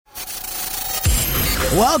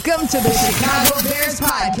Welcome to the Chicago Bears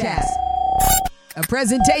Podcast, a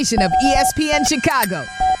presentation of ESPN Chicago,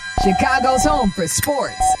 Chicago's home for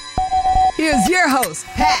sports. Here's your host,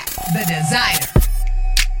 Pat, the Designer.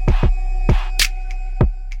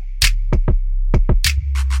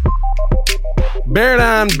 Bear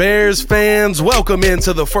down, Bears fans. Welcome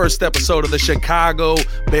into the first episode of the Chicago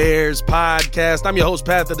Bears Podcast. I'm your host,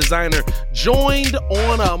 Pat, the Designer, joined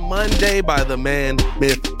on a Monday by the man,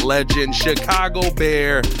 myth, legend, Chicago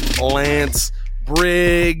Bear, Lance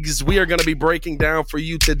Briggs. We are going to be breaking down for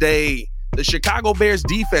you today the Chicago Bears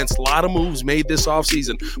defense. A lot of moves made this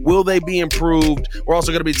offseason. Will they be improved? We're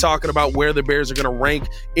also going to be talking about where the Bears are going to rank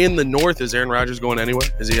in the North. Is Aaron Rodgers going anywhere?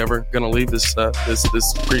 Is he ever going to leave this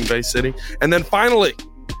Green Bay city? And then finally,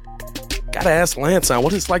 got to ask Lance on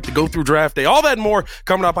what it's like to go through draft day. All that and more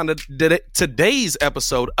coming up on today's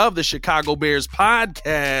episode of the Chicago Bears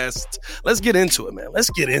Podcast. Let's get into it, man. Let's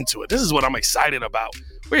get into it. This is what I'm excited about.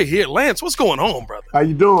 We're here. Lance, what's going on, brother? How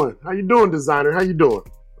you doing? How you doing, Designer? How you doing?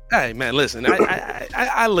 Hey man, listen.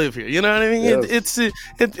 I live here. You know what I mean? Yes.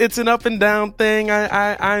 It's an up and down thing.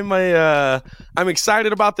 I'm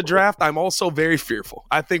excited about the draft. I'm also very fearful.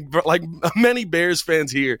 I think like many Bears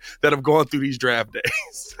fans here that have gone through these draft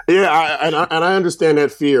days. Yeah, I understand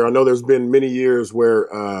that fear. I know there's been many years where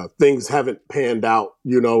things haven't panned out.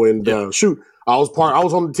 You know, and I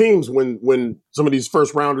was on the teams when some of these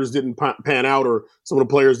first rounders didn't pan out or some of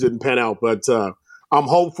the players didn't pan out, but. I'm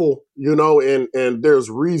hopeful, you know, and there's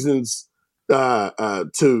reasons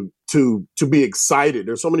to be excited.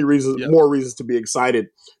 There's so many reasons, more reasons to be excited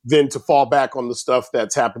than to fall back on the stuff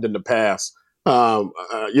that's happened in the past.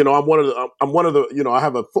 You know, I'm one of the, you know, I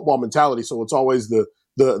have a football mentality, so it's always the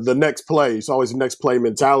next play. It's always the next play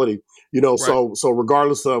mentality, you know. Right. So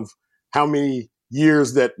regardless of how many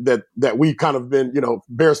years that we've kind of been, you know,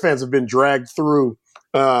 Bears fans have been dragged through.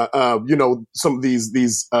 You know, some of these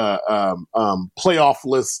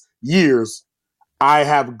playoff-less years, I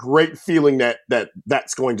have a great feeling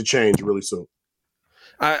that's going to change really soon.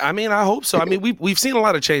 I mean, I hope so. I mean, we've seen a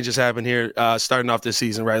lot of changes happen here starting off this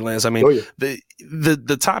season, right, Lance? I mean,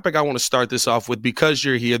 the topic I want to start this off with, because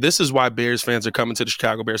you're here, this is why Bears fans are coming to the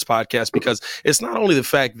Chicago Bears Podcast, because it's not only the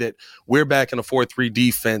fact that we're back in a 4-3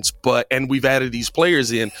 defense, and we've added these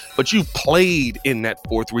players in, but you've played in that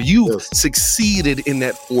 4-3. You've succeeded in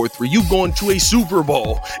that 4-3. You've gone to a Super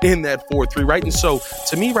Bowl in that 4-3, right? And so,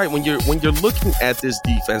 to me, right, when you're looking at this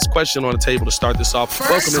defense, question on the table to start this off,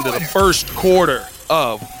 welcome into the first quarter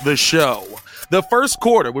of the show. The first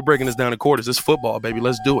quarter, we're breaking this down in quarters. It's football, baby.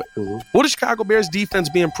 Let's do it. Mm-hmm. Will the Chicago Bears defense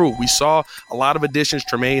be improved? We saw a lot of additions,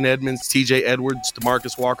 Tremaine Edmonds, TJ Edwards,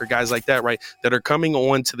 DeMarcus Walker, guys like that, right, that are coming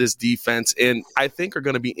on to this defense and I think are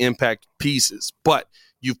going to be impact pieces. But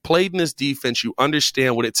you've played in this defense. You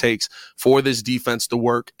understand what it takes for this defense to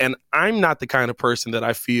work. And I'm not the kind of person that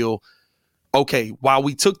I feel, okay, while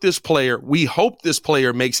we took this player, we hope this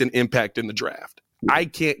player makes an impact in the draft. I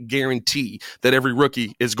can't guarantee that every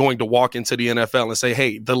rookie is going to walk into the NFL and say,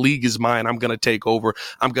 hey, the league is mine. I'm going to take over.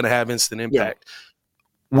 I'm going to have instant impact.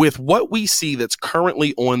 Yeah. With what we see that's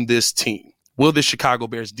currently on this team, will the Chicago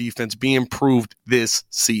Bears defense be improved this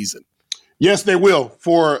season? Yes, they will,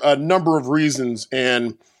 for a number of reasons.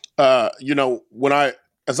 And, you know,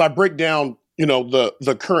 as I break down, you know,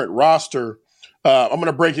 the current roster, I'm going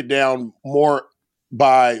to break it down more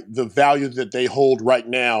by the value that they hold right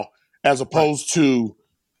now, as opposed to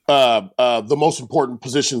the most important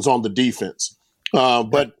positions on the defense.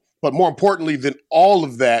 But more importantly than all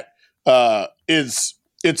of that is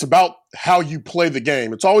it's about how you play the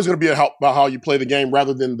game. It's always going to be about how you play the game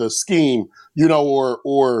rather than the scheme, you know,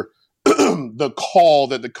 or the call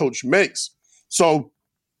that the coach makes. So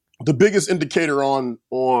the biggest indicator on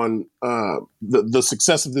the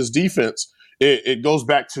success of this defense, it goes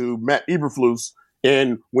back to Matt Eberflus.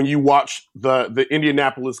 And when you watch the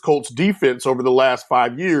Indianapolis Colts defense over the last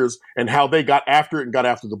 5 years and how they got after it and got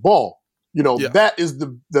after the ball, you know, that is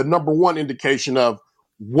the number one indication of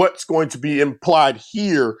what's going to be implied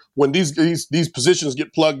here when these positions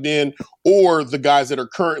get plugged in, or the guys that are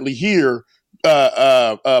currently here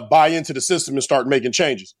buy into the system and start making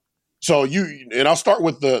changes. So I'll start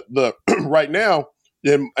with the right now,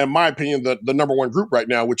 in my opinion, the number one group right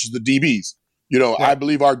now, which is the DBs. You know, I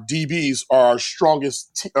believe our DBs are our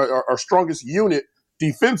strongest unit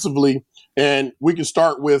defensively, and we can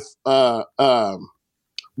start with my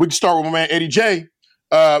man Eddie J,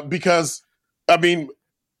 because I mean,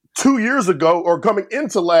 2 years ago or coming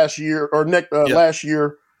into last year last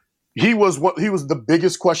year, he was the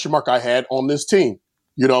biggest question mark I had on this team.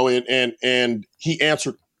 You know, and he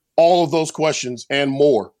answered all of those questions and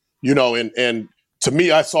more. You know, and to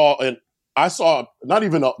me, I saw I saw not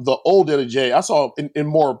even the old Eddie J. I saw in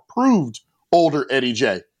more improved older Eddie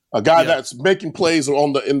J. A guy that's making plays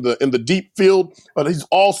in the deep field, but he's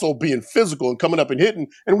also being physical and coming up and hitting.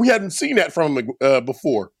 And we hadn't seen that from him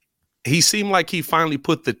before. He seemed like he finally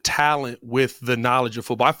put the talent with the knowledge of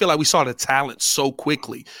football. I feel like we saw the talent so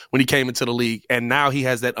quickly when he came into the league, and now he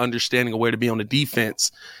has that understanding of where to be on the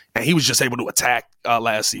defense, and he was just able to attack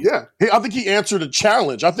last season. Yeah, I think he answered a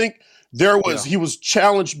challenge. I think he was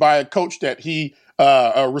challenged by a coach that he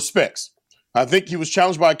respects. I think he was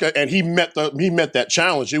challenged by, and he met that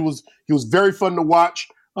challenge. He was very fun to watch,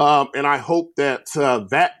 and I hope that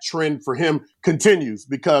that trend for him continues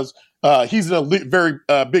because he's in a very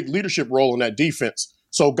big leadership role in that defense.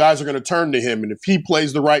 So guys are going to turn to him, and if he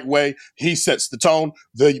plays the right way, he sets the tone.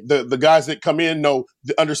 The guys that come in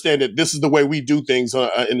understand that this is the way we do things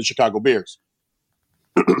in the Chicago Bears.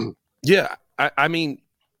 Yeah, I mean,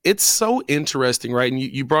 it's so interesting, right? And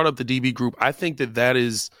you brought up the DB group. I think that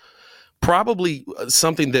is probably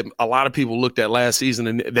something that a lot of people looked at last season,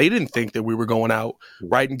 and they didn't think that we were going out,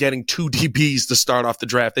 right, and getting 2 DBs to start off the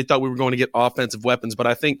draft. They thought we were going to get offensive weapons. But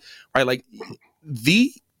I think, right, like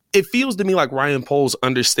it feels to me like Ryan Poles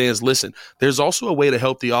understands, listen, there's also a way to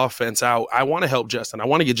help the offense out. I want to help Justin. I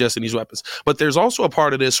want to get Justin these weapons. But there's also a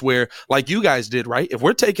part of this where, like you guys did, right, if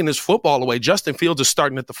we're taking this football away, Justin Fields is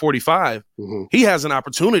starting at the 45. Mm-hmm. He has an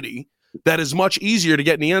opportunity that is much easier to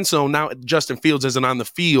get in the end zone. Now Justin Fields isn't on the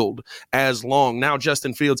field as long. Now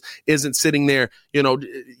Justin Fields isn't sitting there,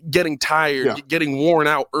 getting tired, getting worn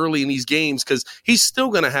out early in these games because he's still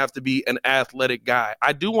going to have to be an athletic guy.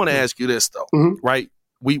 I do want to ask you this, though, right?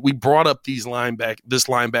 We brought up this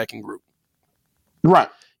linebacking group. Right.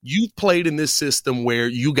 You've played in this system where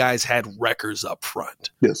you guys had wreckers up front.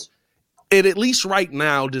 Yes. It, at least right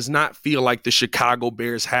now, does not feel like the Chicago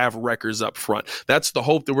Bears have wreckers up front. That's the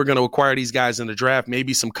hope that we're going to acquire these guys in the draft,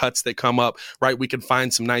 maybe some cuts that come up, right? We can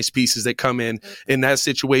find some nice pieces that come in that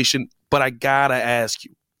situation. But I got to ask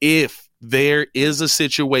you, if there is a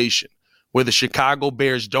situation where the Chicago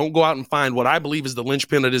Bears don't go out and find what I believe is the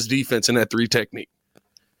linchpin of this defense in that 3 technique,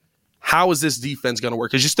 how is this defense going to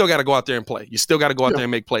work? Because you still got to go out there and play. You still got to go out there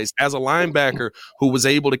and make plays. As a linebacker who was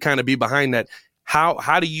able to kind of be behind that,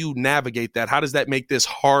 how do you navigate that? How does that make this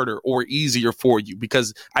harder or easier for you?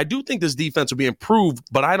 Because I do think this defense will be improved,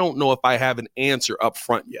 but I don't know if I have an answer up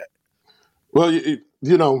front yet. Well,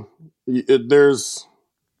 there's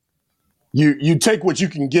you take what you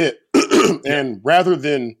can get, and rather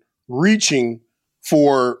than reaching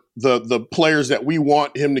for the players that we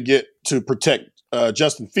want him to get to protect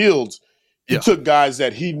Justin Fields, he took guys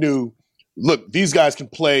that he knew. Look, these guys can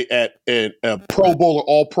play at a Pro Bowl or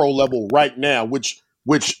All-Pro level right now, which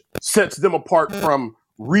sets them apart from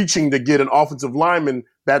reaching to get an offensive lineman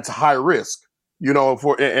that's high risk.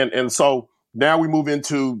 And so now we move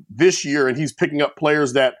into this year, and he's picking up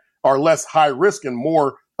players that are less high risk and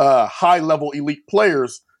more high-level elite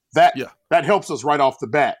players. That helps us right off the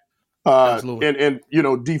bat. Absolutely.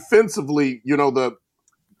 And defensively,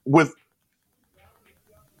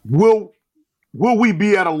 Will we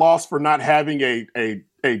be at a loss for not having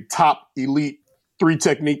a top elite 3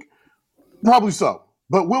 technique? Probably so.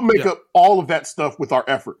 But we'll make up all of that stuff with our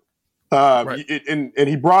effort. Right. And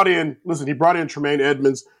he brought in Tremaine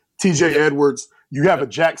Edmonds, TJ Edwards. You have a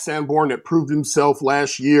Jack Sanborn that proved himself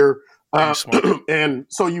last year. And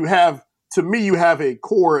so you have a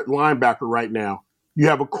core at linebacker right now. You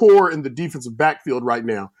have a core in the defensive backfield right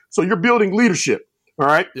now. So you're building leadership. All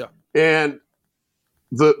right. Yeah. And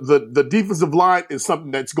the defensive line is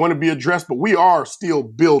something that's going to be addressed, but we are still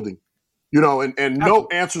building, and no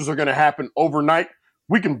answers are going to happen overnight.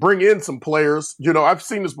 We can bring in some players. I've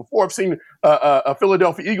seen this before. I've seen a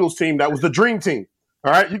Philadelphia Eagles team that was the dream team.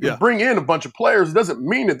 All right. You can bring in a bunch of players. It doesn't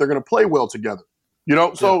mean that they're going to play well together,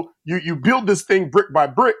 so you build this thing brick by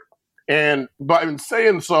brick. And by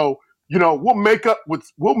saying so, we'll make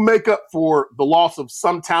up for the loss of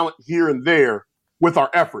some talent here and there with our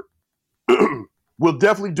effort. We'll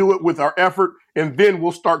definitely do it with our effort, and then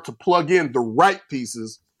we'll start to plug in the right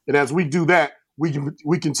pieces. And as we do that, we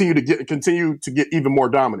continue to get even more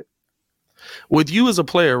dominant. With you as a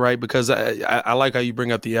player, right? Because I like how you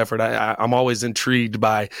bring up the effort. I'm always intrigued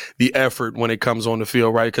by the effort when it comes on the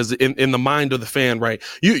field, right? Because in the mind of the fan, right,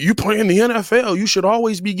 you play in the NFL, you should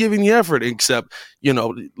always be giving the effort. Except,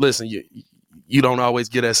 listen, you don't always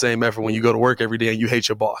get that same effort when you go to work every day and you hate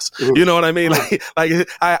your boss. You know what I mean? Like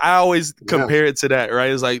I always compare it to that, right?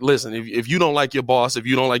 It's like, listen, if you don't like your boss, if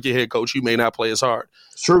you don't like your head coach, you may not play as hard.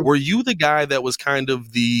 Sure. Were you the guy that was kind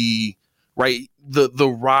of the right? The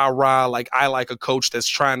rah-rah, like I like a coach that's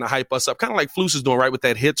trying to hype us up, kind of like Flus is doing, right, with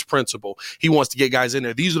that hits principle. He wants to get guys in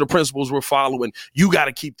there. These are the principles we're following. You got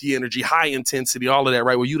to keep the energy, high intensity, all of that,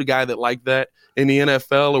 right? Were you the guy that liked that in the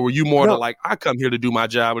NFL, or were you more to like, I come here to do my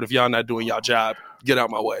job, but if y'all not doing y'all job, get out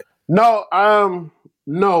my way? No,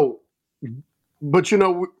 no. But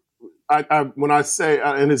I when I say,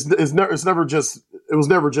 and it was never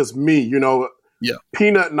just me. Yeah.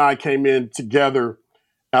 Peanut and I came in together,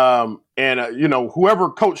 and whoever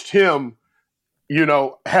coached him,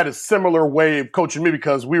 had a similar way of coaching me,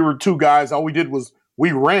 because we were two guys. All we did was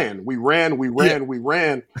we ran,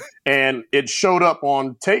 and it showed up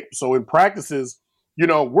on tape. So in practices,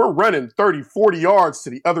 we're running 30, 40 yards to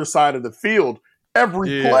the other side of the field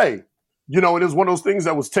every play. It was one of those things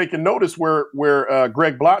that was taking notice where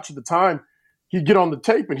Greg Blotch at the time, he'd get on the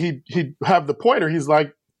tape and he'd have the pointer. He's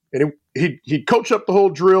like, and he'd coach up the whole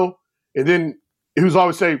drill. And then he was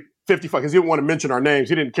always say 55, because he didn't want to mention our names.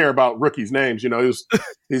 He didn't care about rookies' names.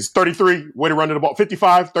 He's 33, way to run to the ball.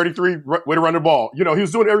 55, 33, way to run the ball. He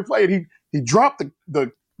was doing every play. And he dropped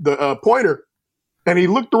the pointer, and he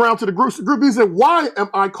looked around to the group. He said, "Why am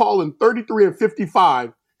I calling 33 and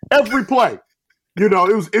 55 every play?"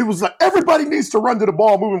 It was like everybody needs to run to the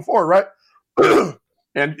ball moving forward, right?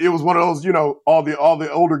 And it was one of those, all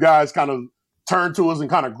the older guys kind of turned to us and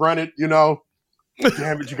kind of grunted, damn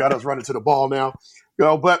it, you got us running to the ball now,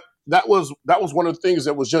 But that was one of the things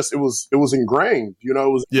that was just it was ingrained, it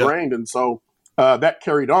was ingrained, and so that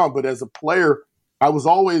carried on. But as a player, I was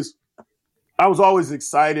always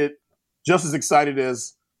excited, just as excited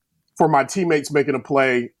as for my teammates making a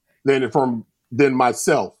play than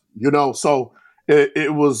myself, So.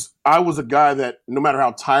 I was a guy that no matter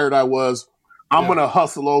how tired I was, I'm going to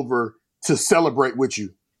hustle over to celebrate with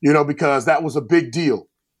you, because that was a big deal,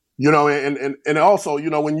 and also,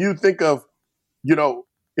 when you think of,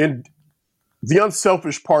 in the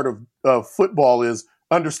unselfish part of football is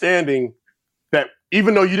understanding that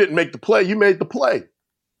even though you didn't make the play, you made the play.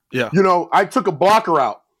 Yeah. I took a blocker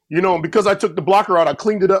out, and because I took the blocker out, I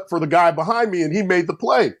cleaned it up for the guy behind me and he made the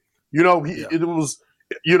play. It was,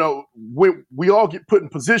 when we all get put in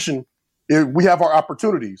position, we have our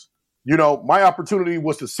opportunities. My opportunity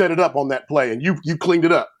was to set it up on that play, and you cleaned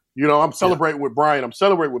it up. I'm celebrating with Brian. I'm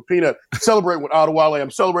celebrating with Peanut. Celebrating with Adewale.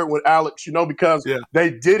 I'm celebrating with Alex. Because they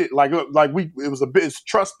did it it was it's a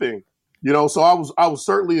trust thing. So I was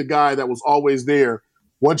certainly a guy that was always there.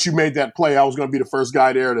 Once you made that play, I was going to be the first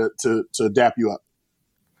guy there to dap you up.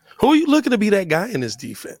 Who are you looking to be that guy in this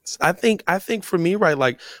defense? I think for me, right,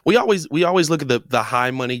 like we always look at the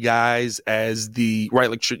high money guys as the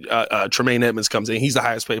right, like Tremaine Edmonds comes in, he's the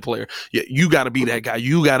highest paid player. Yeah, you got to be that guy.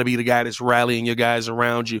 You got to be the guy that's rallying your guys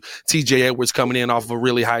around you. TJ Edwards coming in off of a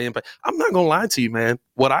really high impact. I'm not gonna lie to you, man.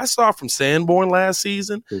 What I saw from Sanborn last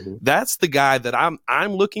season, that's the guy that I'm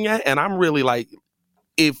looking at, and I'm really like,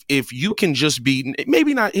 if you can just be,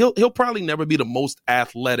 maybe not, he'll probably never be the most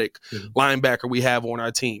athletic linebacker we have on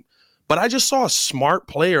our team. But I just saw a smart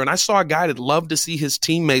player, and I saw a guy that loved to see his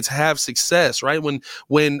teammates have success, right? Why am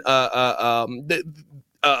I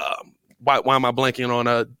blanking on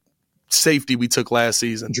a safety we took last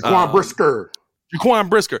season? Jaquan Brisker.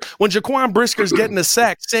 When Jaquan Brisker's getting a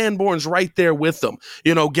sack, Sanborn's right there with him,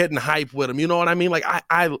 getting hype with him. You know what I mean? Like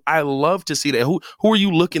I love to see that. Who are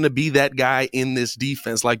you looking to be that guy in this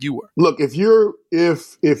defense like you were? Look, if you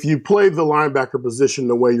play the linebacker position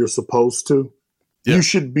the way you're supposed to, you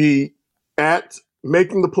should be at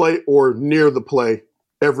making the play or near the play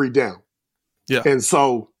every down. Yeah. And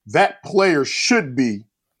so that player should be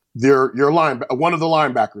your one of the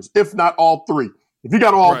linebackers, if not all three. If you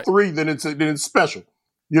got all three, then it's special.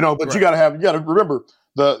 But you got to remember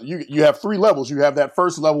you have three levels. You have that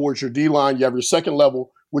first level, which is your D line, you have your second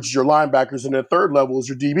level, which is your linebackers, and then third level is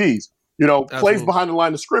your DBs. Plays behind the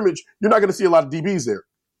line of scrimmage, you're not going to see a lot of DBs there.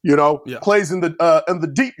 Plays in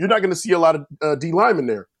the deep, you're not going to see a lot of D linemen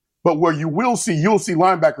there. But where you'll see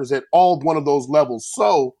linebackers at all one of those levels.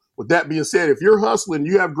 So with that being said, if you're hustling,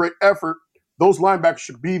 you have great effort, those linebackers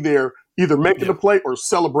should be there either making the play or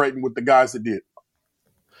celebrating with the guys that did.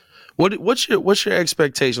 What's your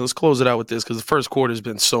expectation? Let's close it out with this, because the first quarter has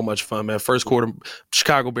been so much fun, man. First quarter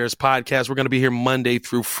Chicago Bears podcast. We're going to be here Monday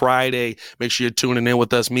through Friday. Make sure you're tuning in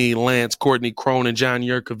with us, me, Lance, Courtney Cronin, John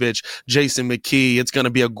Yurkovich, Jason McKee. It's going to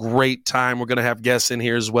be a great time. We're going to have guests in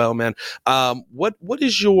here as well, man. What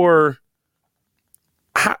is your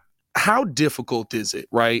how difficult is it,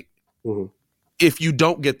 right? Mm-hmm. If you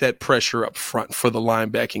don't get that pressure up front for the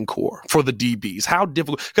linebacking core, for the DBs, how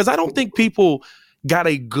difficult? Because I don't think people got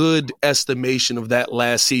a good estimation of that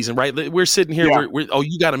last season, right? We're sitting here,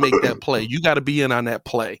 you got to make that play. You got to be in on that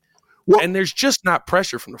play. and there's just not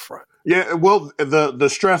pressure from the front. Yeah, well, the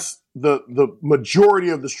stress, the majority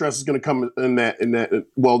of the stress is going to come in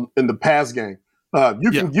the pass game.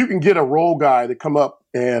 You can get a role guy to come up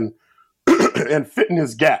and and fit in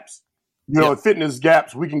his gaps. And fit in his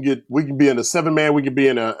gaps, we can be in a 7-man, we can be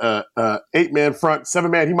in a 8-man front.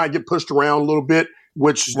 7-man, he might get pushed around a little bit,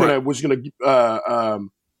 which is gonna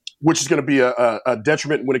be a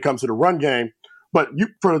detriment when it comes to the run game. But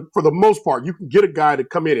for the most part, you can get a guy to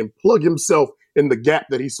come in and plug himself in the gap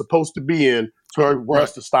that he's supposed to be in for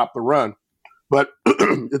us to stop the run. But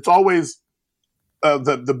it's always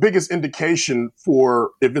the biggest indication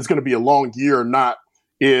for if it's going to be a long year or not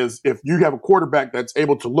is if you have a quarterback that's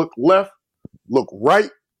able to look left, look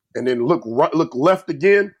right, and then look left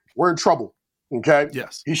again, we're in trouble. Okay?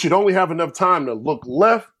 Yes. He should only have enough time to look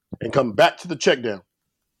left and come back to the check down.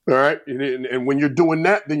 All right? And when you're doing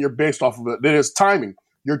that, then you're based off of it. Then it's timing.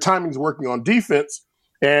 Your timing's working on defense,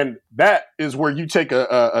 and that is where you take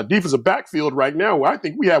a defensive backfield right now, where I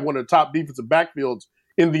think we have one of the top defensive backfields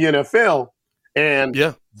in the NFL, and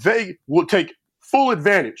they will take full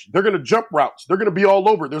advantage. They're going to jump routes. They're going to be all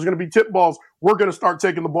over. There's going to be tip balls. We're going to start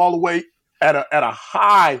taking the ball away at a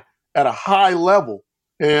high level,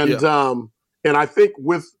 and I think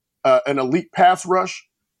with an elite pass rush,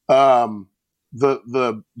 our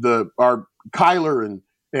Kyler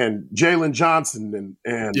and Jalen Johnson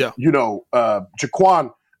and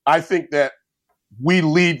Jaquan, I think that we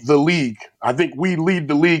lead the league. I think we lead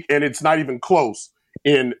the league, and it's not even close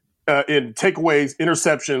in takeaways,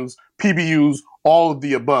 interceptions, PBUs, all of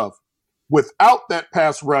the above. Without that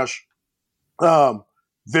pass rush,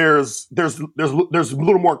 there's a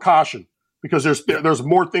little more caution because there's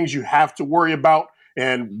more things you have to worry about,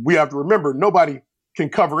 and we have to remember nobody can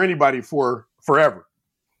cover anybody for forever.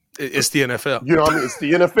 It's the NFL. You know what I mean? It's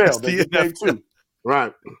the NFL. It's the NFL. Too.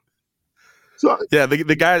 Right. So, yeah, the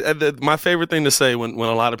guy. My favorite thing to say when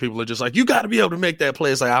a lot of people are just like, "You got to be able to make that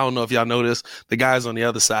play." It's like, I don't know if y'all know this. The guys on the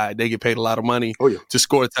other side, they get paid a lot of money to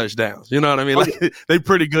score touchdowns. You know what I mean? They're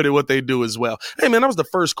pretty good at what they do as well. Hey, man, that was the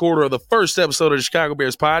first quarter of the first episode of the Chicago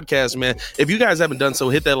Bears podcast, man. If you guys haven't done so,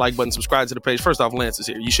 hit that like button, subscribe to the page. First off, Lance is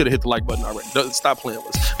here. You should have hit the like button already. Stop playing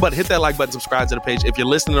with us. But hit that like button, subscribe to the page. If you're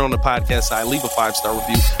listening on the podcast side, leave a 5-star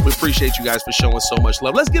review. We appreciate you guys for showing so much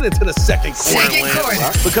love. Let's get into the second quarter,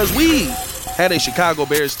 Lance, because we had a Chicago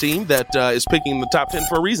Bears team that is picking the top 10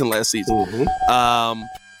 for a reason last season. Mm-hmm.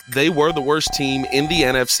 They were the worst team in the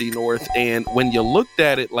NFC North, and when you looked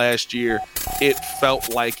at it last year, it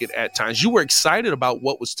felt like it at times. You were excited about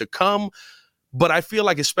what was to come, but I feel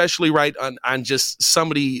like especially on just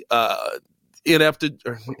somebody ineptitude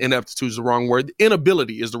is the wrong word.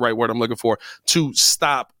 Inability is the right word I'm looking for to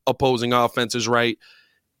stop opposing offenses, right?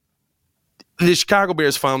 The Chicago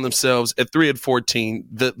Bears found themselves at 3-14.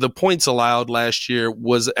 The points allowed last year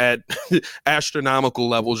was at astronomical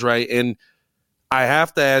levels, right? And I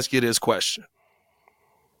have to ask you this question.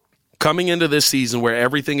 Coming into this season where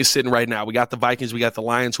everything is sitting right now, we got the Vikings, we got the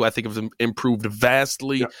Lions, who I think have improved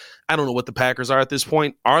vastly. Yeah. I don't know what the Packers are at this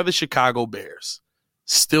point. Are the Chicago Bears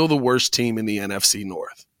still the worst team in the NFC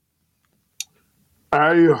North?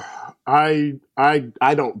 I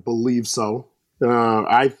don't believe so.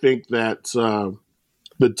 I think that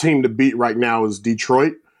the team to beat right now is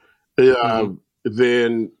Detroit.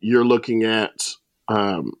 Then you're looking at,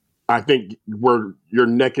 I think you're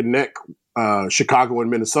neck and neck, Chicago and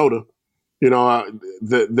Minnesota. They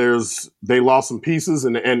lost some pieces,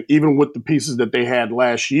 and even with the pieces that they had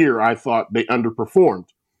last year, I thought they underperformed.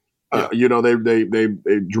 They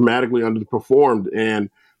dramatically underperformed, and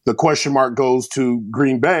the question mark goes to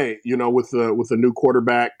Green Bay. With a new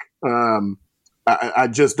quarterback. I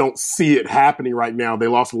just don't see it happening right now. They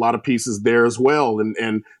lost a lot of pieces there as well, and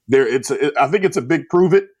I think it's a big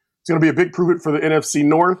prove it. It's going to be a big prove it for the NFC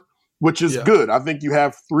North, which is good. I think you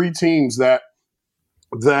have three teams that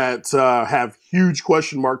have huge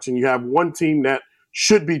question marks, and you have one team that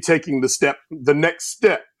should be taking the next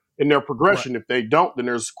step in their progression. Right. If they don't, then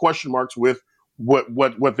there's question marks with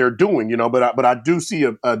what they're doing. But I do see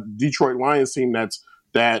a Detroit Lions team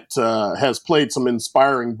that has played some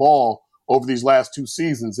inspiring ball over these last 2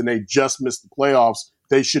 seasons, and they just missed the playoffs.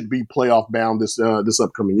 They should be playoff bound this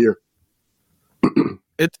upcoming year.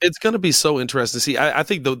 It's going to be so interesting to see. I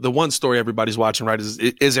think the one story everybody's watching, right,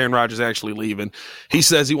 is Aaron Rodgers actually leaving. He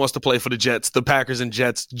says he wants to play for the Jets. The Packers and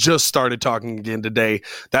Jets just started talking again today.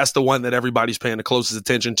 That's the one that everybody's paying the closest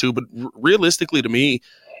attention to. But realistically, to me,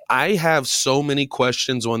 I have so many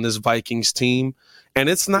questions on this Vikings team. And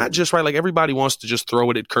it's not just right. Like, everybody wants to just throw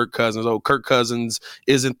it at Kirk Cousins. Oh, Kirk Cousins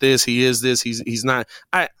isn't this. He is this. He's not.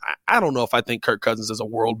 I don't know if I think Kirk Cousins is a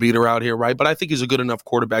world beater out here, right? But I think he's a good enough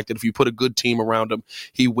quarterback that if you put a good team around him,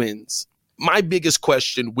 he wins. My biggest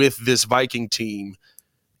question with this Viking team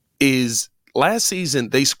is last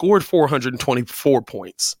season they scored 424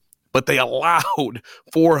 points, but they allowed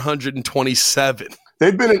 427.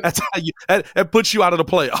 They've been that puts you out of the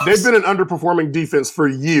playoffs. They've been an underperforming defense for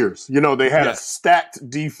years. They had a stacked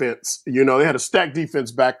defense. They had a stacked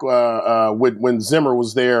defense back when Zimmer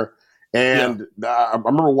was there. And I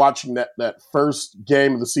remember watching that first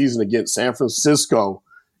game of the season against San Francisco,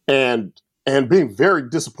 and being very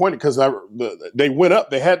disappointed because they went up.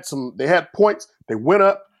 They had points. They went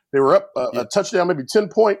up. They were up a touchdown, maybe 10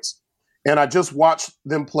 points. And I just watched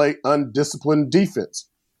them play undisciplined defense.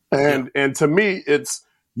 And to me, it's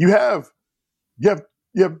you have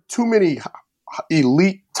too many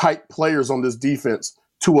elite type players on this defense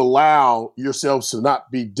to allow yourselves to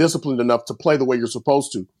not be disciplined enough to play the way you're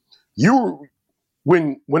supposed to.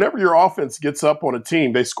 Whenever your offense gets up on a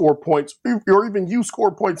team, they score points, or even you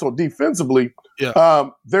score points on defensively. Yeah.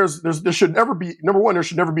 There should never be there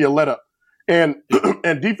should never be a let up, and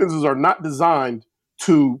defenses are not designed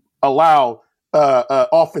to allow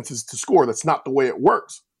offenses to score. That's not the way it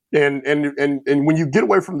works. And when you get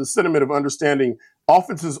away from the sentiment of understanding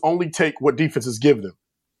offenses only take what defenses give them,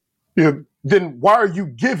 then why are you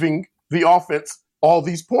giving the offense all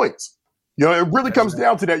these points? It really comes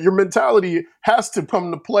down to that. Your mentality has to come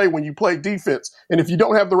into play when you play defense. And if you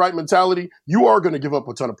don't have the right mentality, you are going to give up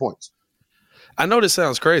a ton of points. I know this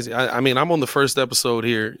sounds crazy. I mean, I'm on the first episode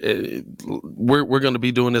here. We're going to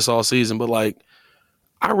be doing this all season, but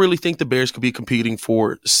I really think the Bears could be competing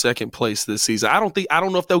for second place this season. I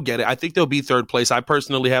don't know if they'll get it. I think they'll be third place. I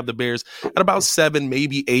personally have the Bears at about 7,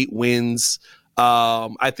 maybe 8 wins.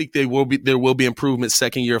 I think there will be improvement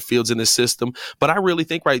second year of Fields in this system. But I really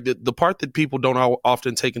think, right, the part that people don't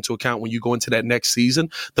often take into account when you go into that next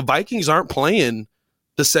season, the Vikings aren't playing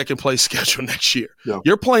the second place schedule next year. No.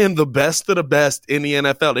 You're playing the best of the best in the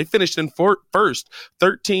NFL. They finished in first,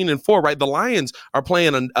 13-4, right? The Lions are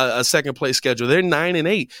playing a second place schedule. They're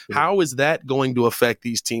 9-8. Yeah. How is that going to affect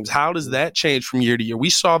these teams? How does that change from year to year? We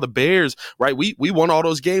saw the Bears, right? We won all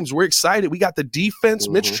those games. We're excited. We got the defense.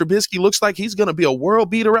 Mm-hmm. Mitch Trubisky looks like he's going to be a world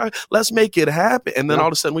beater. Right? Let's make it happen. And then all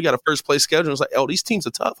of a sudden we got a first place schedule. It's like, oh, these teams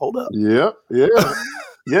are tough. Hold up. Yeah.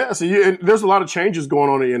 Yeah, so and there's a lot of changes going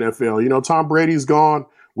on in the NFL. Tom Brady's gone.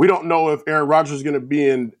 We don't know if Aaron Rodgers is going to be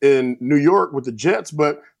in New York with the Jets,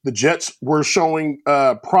 but the Jets were showing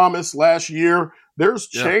promise last year. There's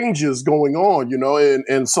changes going on,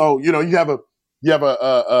 and so you have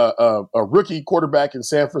a rookie quarterback in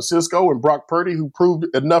San Francisco and Brock Purdy, who proved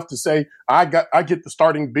enough to say I get the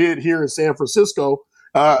starting bid here in San Francisco.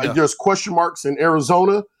 There's question marks in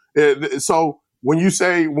Arizona, so. When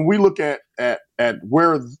we look at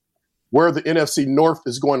where the NFC North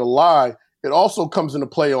is going to lie, it also comes into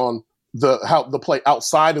play on the play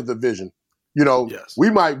outside of the division. We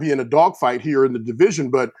might be in a dogfight here in the division,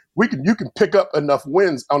 but you can pick up enough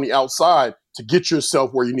wins on the outside to get yourself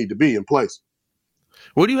where you need to be in place.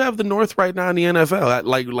 Where do you have the North right now in the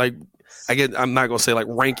NFL? I'm not going to say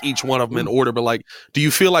rank each one of them in order, but do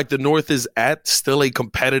you feel like the North is at still a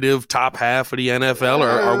competitive top half of the NFL, or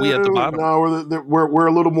are we at the bottom? No, we're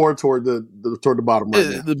a little more toward the bottom right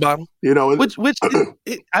now. The bottom, which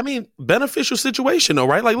beneficial situation though,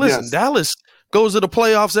 right? Listen, Dallas goes to the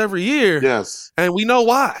playoffs every year, yes, and we know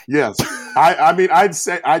why. Yes, I'd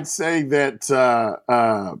say that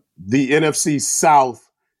the NFC South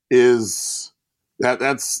is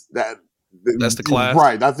that's the class,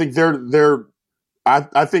 right? I think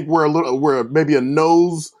I think we're maybe a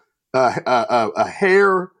nose, a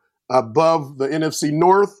hair above the NFC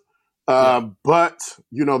North, but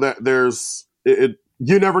that there's it.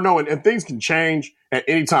 You never know, and things can change at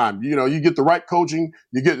any time. You get the right coaching,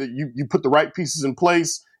 you put the right pieces in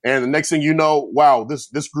place, and the next thing you know, wow, this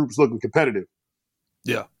group's looking competitive.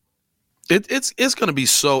 Yeah. It's going to be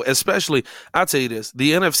so, especially, I'll tell you this,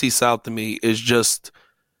 the NFC South to me is just,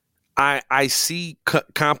 I see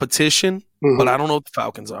competition, but I don't know what the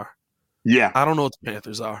Falcons are. Yeah. I don't know what the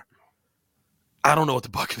Panthers are. I don't know what the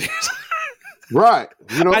Buccaneers are. Right.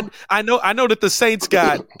 I know that the Saints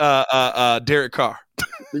got Derek Carr.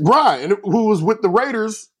 Right. And who was with the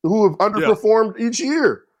Raiders, who have underperformed each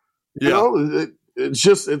year.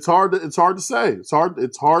 It's hard to say. It's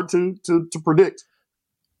hard to predict.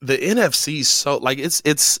 The NFC, so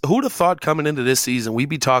it's who'd have thought coming into this season we'd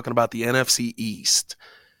be talking about the NFC East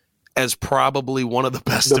as probably one of the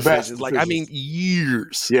best divisions.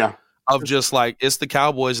 Years. Yeah. of just like it's the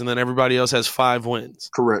Cowboys and then everybody else has 5 wins.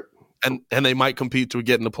 Correct. And they might compete to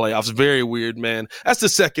get in the playoffs. Very weird, man. That's the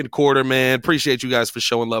second quarter, man. Appreciate you guys for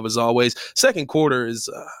showing love as always. Second quarter is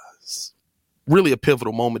really a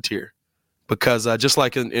pivotal moment here because just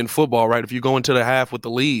like in football, right? If you go into the half with the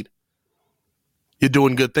lead, you're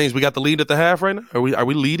doing good things. We got the lead at the half right now? Are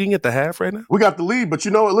we leading at the half right now? We got the lead, but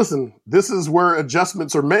you know what? Listen, this is where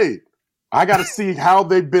adjustments are made. I got to see how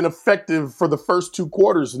they've been effective for the first 2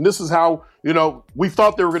 quarters. And this is how, we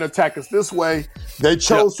thought they were going to attack us this way. They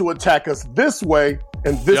chose to attack us this way.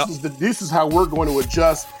 And this is how we're going to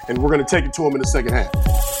adjust, and we're going to take it to them in the second half.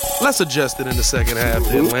 Let's adjust it in the second half,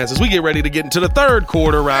 then, Lance, as we get ready to get into the third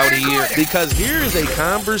quarter out here, because here is a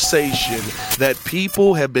conversation that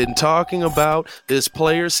people have been talking about. This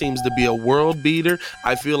player seems to be a world beater.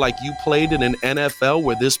 I feel like you played in an NFL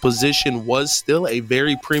where this position was still a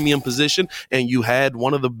very premium position, and you had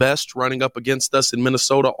one of the best running up against us in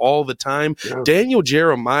Minnesota all the time. Yeah. Daniel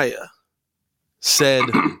Jeremiah said,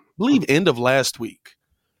 I believe end of last week,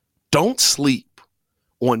 don't sleep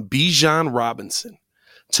on Bijan Robinson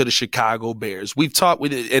to the Chicago Bears. We've talked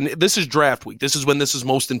with it, and this is draft week. This is when this is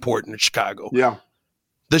most important in Chicago. Yeah.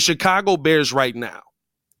 The Chicago Bears right now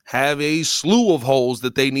have a slew of holes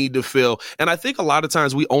that they need to fill. And I think a lot of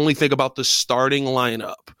times we only think about the starting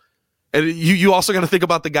lineup. And you also got to think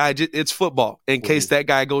about the guy. It's football. In case that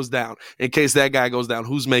guy goes down.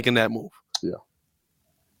 Who's making that move? Yeah.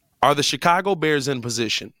 Are the Chicago Bears in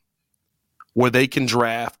position where they can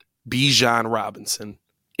draft Bijan Robinson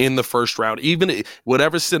in the first round? Even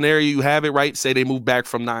whatever scenario you have it, right? Say they move back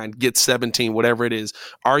from 9, get 17, whatever it is.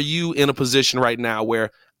 Are you in a position right now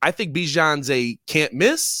where I think Bijan's a can't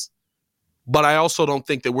miss, but I also don't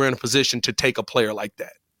think that we're in a position to take a player like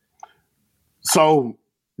that? So,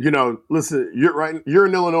 listen, you're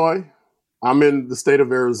in Illinois. I'm in the state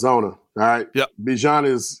of Arizona. All right. Yep.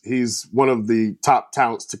 Bijan he's one of the top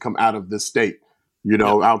talents to come out of this state,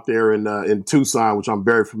 out there in Tucson, which I'm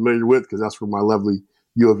very familiar with because that's where my lovely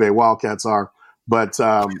U of A Wildcats are. But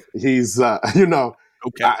he's,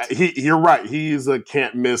 you're right. He's a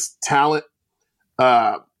can't miss talent.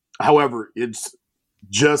 However, it's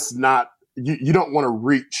just not, you don't want to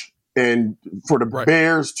reach. And for the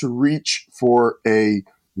Bears to reach for a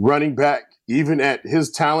running back, even at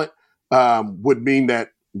his talent, would mean that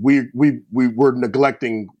we were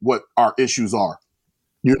neglecting what our issues are,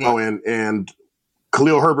 and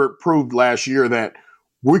Khalil Herbert proved last year that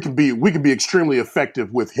we can be extremely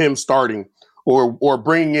effective with him starting or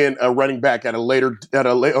bringing in a running back on a later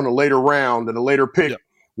round and a later pick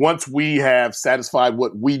once we have satisfied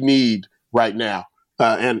what we need right now.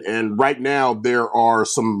 And right now there are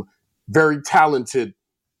some very talented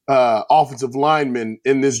offensive linemen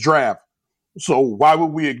in this draft. So why would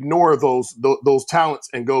we ignore those talents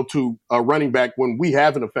and go to a running back when we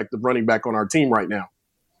have an effective running back on our team right now?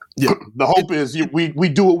 Yeah. The hope is we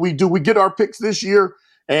do what we do. We get our picks this year,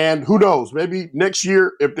 and who knows? Maybe next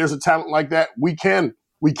year, if there's a talent like that, we can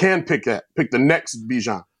pick the next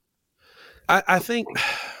Bijan. I think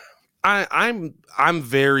I'm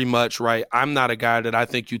very much right. I'm not a guy that I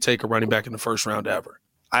think you take a running back in the first round ever.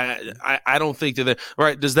 I don't think that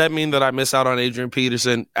right. Does that mean that I miss out on Adrian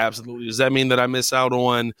Peterson? Absolutely. Does that mean that I miss out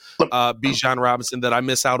on Bijan Robinson? That I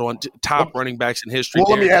miss out on top running backs in history?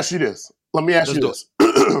 Well, let me ask you this.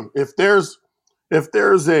 If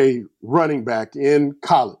there's a running back in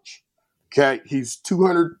college, okay, he's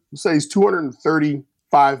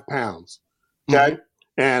 235 pounds, okay,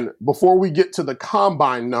 and before we get to the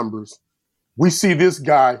combine numbers, we see this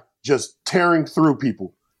guy just tearing through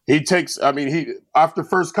people. He takes, after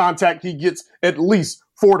first contact, he gets at least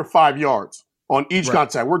 4 to 5 yards on each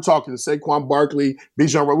contact. We're talking Saquon Barkley,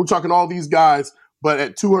 Bijan, we're talking all these guys, but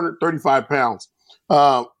at 235 pounds,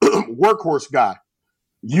 workhorse guy.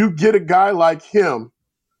 You get a guy like him,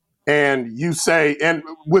 and you say, and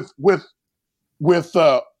with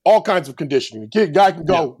all kinds of conditioning, the guy can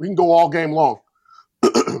go. We can go all game long.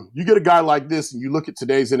 You get a guy like this, and you look at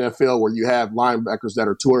today's NFL where you have linebackers that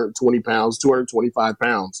are 220 pounds, 225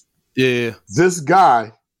 pounds. Yeah, this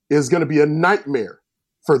guy is going to be a nightmare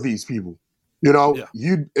for these people.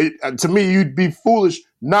 To me, you'd be foolish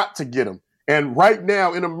not to get him. And right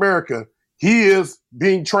now in America, he is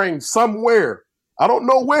being trained somewhere. I don't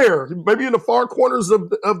know where. Maybe in the far corners of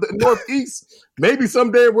the Northeast. Maybe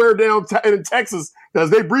someday we're down in Texas because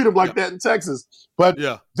they breed them like that in Texas. But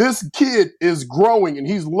this kid is growing and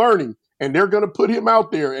he's learning, and they're going to put him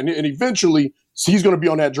out there, and eventually he's going to be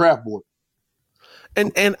on that draft board.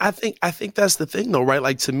 And I think that's the thing, though, right?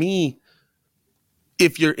 Like, to me,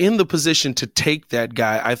 if you're in the position to take that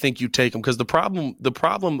guy, I think you take him, because the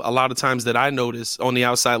problem a lot of times that I notice on the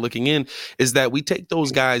outside looking in is that we take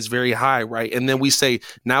those guys very high, right? And then we say,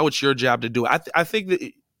 now it's your job to do it. I think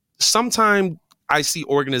that sometimes I see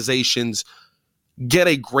organizations get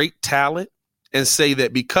a great talent and say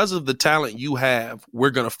that because of the talent you have, we're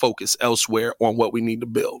going to focus elsewhere on what we need to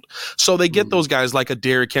build. So they get those guys like a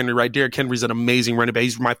Derrick Henry, right? Derrick Henry's an amazing running back.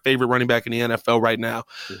 He's my favorite running back in the NFL right now.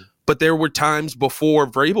 But there were times before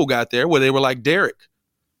Vrabel got there where they were like, Derrick,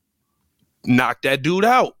 knock that dude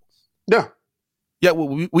out. Yeah. Yeah,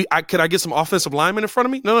 well, could I get some offensive linemen in front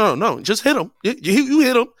of me? No. Just hit them. You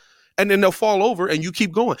hit them, and then they'll fall over, and you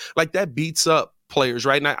keep going. Like, that beats up players,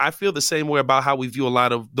 right? And I feel the same way about how we view a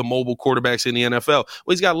lot of the mobile quarterbacks in the NFL. Well,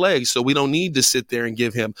 he's got legs, so we don't need to sit there and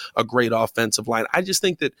give him a great offensive line. I just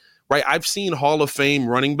think that, right, I've seen Hall of Fame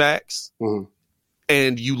running backs,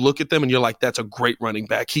 and you look at them and you're like, that's a great running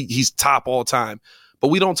back. He's top all time. But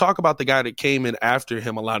we don't talk about the guy that came in after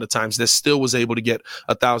him a lot of times that still was able to get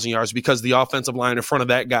 1,000 yards because the offensive line in front of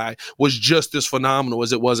that guy was just as phenomenal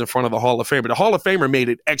as it was in front of the Hall of Famer. The Hall of Famer made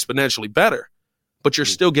it exponentially better, but you're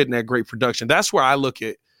still getting that great production. That's where I look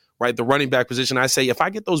at, right, the running back position. I say, if I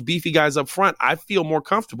get those beefy guys up front, I feel more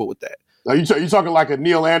comfortable with that. Are you talking like a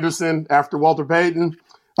Neil Anderson after Walter Payton?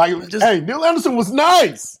 Hey, Neil Anderson was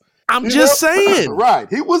nice. I'm just saying. Right.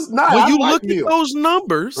 He was nice. When you look at those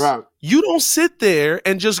numbers, right, you don't sit there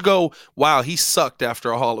and just go, wow, he sucked after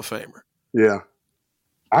a Hall of Famer. Yeah.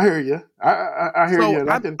 I hear you. I hear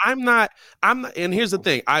you. I'm not, and here's the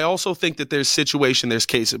thing. I also think that there's situation, there's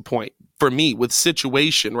case in point. For me, with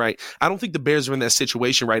situation, right, I don't think the Bears are in that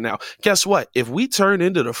situation right now. Guess what? If we turn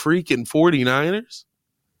into the freaking 49ers,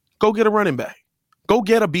 go get a running back. Go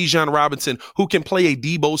get a Bijan Robinson who can play a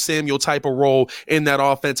Deebo Samuel type of role in that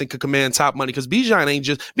offense and can command top money, because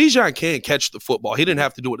Bijan can't catch the football. He didn't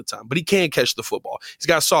have to do it at the time, but he can catch the football. He's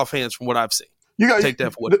got soft hands from what I've seen. You got take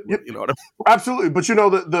that for what you know what I mean? Absolutely. But you know,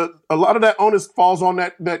 a lot of that onus falls on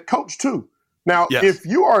that coach too. Now, if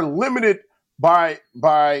you are limited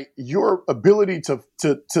by your ability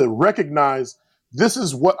to recognize this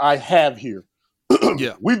is what I have here.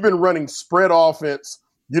 We've been running spread offense,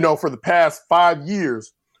 for the past 5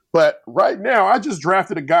 years. But right now, I just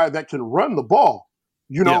drafted a guy that can run the ball.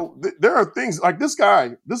 There are things like this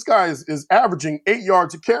guy is averaging 8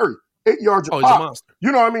 yards a carry, 8 yards a pop. He's a monster.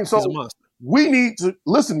 You know what I mean? So we need to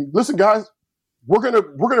listen, guys. We're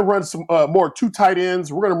gonna run some more 2 tight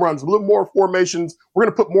ends. We're gonna run a little more formations. We're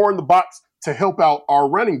gonna put more in the box to help out our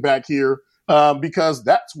running back here because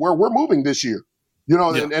that's where we're moving this year.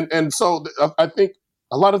 And so I think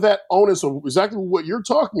a lot of that onus of exactly what you're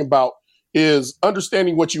talking about is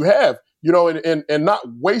understanding what you have, and not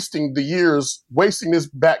wasting the years, wasting this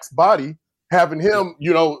back's body, having him,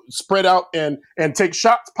 spread out and take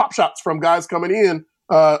pop shots from guys coming in,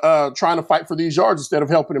 trying to fight for these yards instead of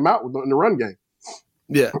helping him out in the run game.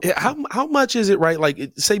 Yeah. How much is it, right?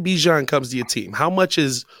 Like, say Bijan comes to your team. How much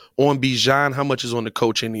is on Bijan? How much is on the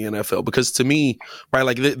coach in the NFL? Because to me, right,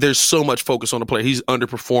 like there's so much focus on the player. He's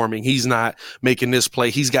underperforming. He's not making this play.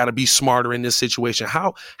 He's got to be smarter in this situation.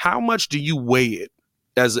 How much do you weigh it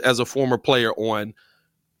as a former player on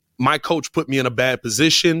my coach put me in a bad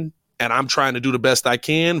position and I'm trying to do the best I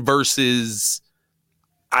can versus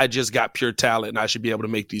I just got pure talent and I should be able to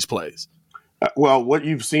make these plays? Well, what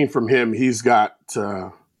you've seen from him, he's got elite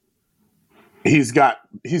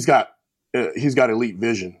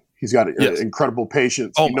vision. He's got incredible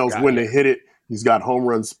patience. He knows when to hit it. He's got home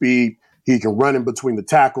run speed. He can run in between the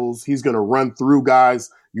tackles. He's going to run through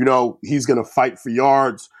guys. He's going to fight for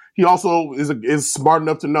yards. He also is smart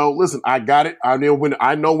enough to know, listen, I got it. I know when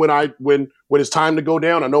it's time to go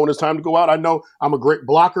down. I know when it's time to go out. I know I'm a great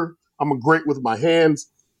blocker. I'm great with my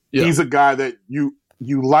hands. Yeah. He's a guy that you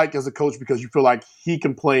like as a coach because you feel like he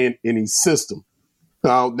can play in any system.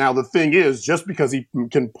 Now the thing is, just because he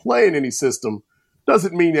can play in any system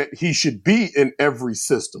doesn't mean that he should be in every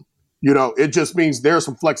system. It just means there's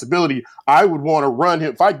some flexibility. I would want to run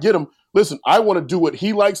him. If I get him, listen, I want to do what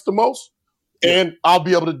he likes the most, and I'll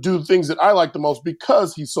be able to do the things that I like the most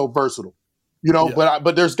because he's so versatile.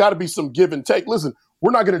 But there's got to be some give and take. Listen, we're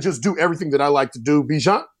not going to just do everything that I like to do,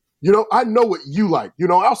 Bijan. I know what you like.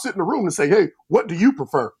 I'll sit in the room and say, hey, what do you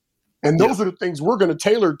prefer? And those are the things we're going to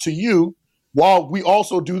tailor to you while we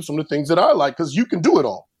also do some of the things that I like, because you can do it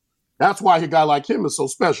all. That's why a guy like him is so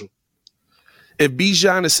special. If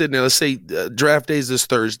Bijan is sitting there, let's say draft day is this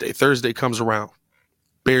Thursday. Thursday comes around.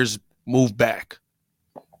 Bears move back.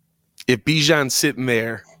 If Bijan's sitting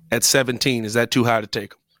there at 17, is that too high to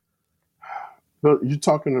take him? Well, you're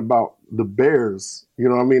talking about the Bears.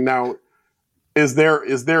 Now, Is there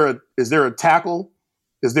a tackle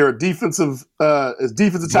Is there a defensive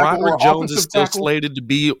tackle or offensive tackle?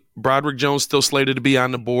 Broderick Jones still slated to be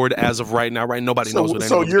on the board as of right now, right? Nobody knows what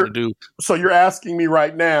anyone's going to do. So you're asking me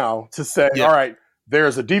right now to say, all right,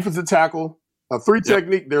 there's a defensive tackle, a three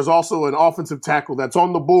technique. There's also an offensive tackle that's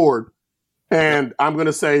on the board. And I'm going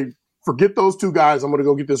to say, forget those two guys. I'm going to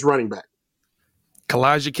go get this running back.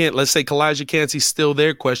 Let's say Kalijah Cansey's still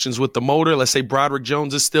there. Questions with the motor. Let's say Broderick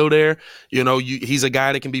Jones is still there. He's a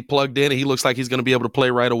guy that can be plugged in, and he looks like he's going to be able to play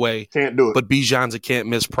right away. Can't do it. But Bijan's a can't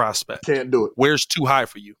miss prospect. Can't do it. Where's too high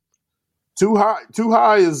for you? Too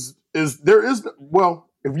high is there is well,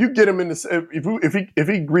 if you get him in this, if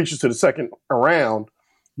he reaches to the second round,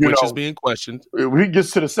 which is being questioned. If he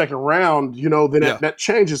gets to the second round, then that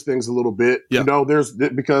changes things a little bit. Yeah.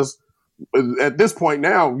 Because at this point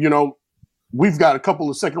now, we've got a couple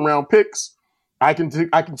of second round picks. I can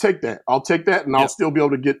take that. I'll take that, and I'll still be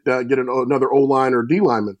able to get another O line or D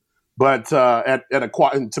lineman. But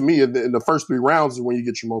to me, in the first 3 rounds is when you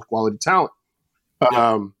get your most quality talent.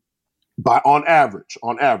 On average.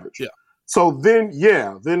 Yeah. So then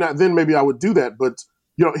maybe I would do that. But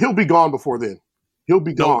he'll be gone before then. He'll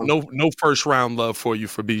be gone. No first round love for you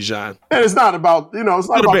for Bijan. And it's not about the love.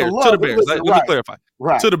 To the Bears. Let me clarify.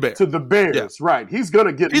 Right. To the Bears. Yeah. Right. He's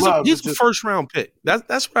gonna get love. He's a first round pick. That's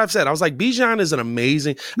what I've said. I was like, Bijan is an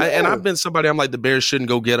amazing and I've been somebody I'm like, the Bears shouldn't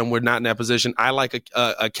go get him. We're not in that position. I like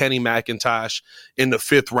a Kenny McIntosh in the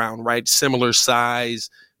 5th round, right? Similar size,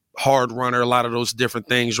 hard runner, a lot of those different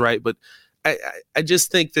things, right? But I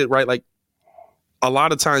just think that, right, like, a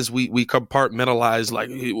lot of times we compartmentalize like,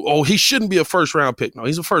 he shouldn't be a first round pick. No,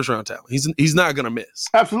 he's a first round talent. He's not going to miss.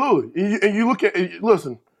 Absolutely. And you look at,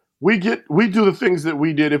 listen, we do the things that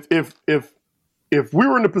we did. If we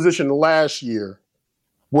were in the position last year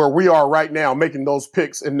where we are right now making those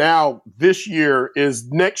picks, and now this year is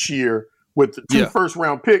next year with the 2 first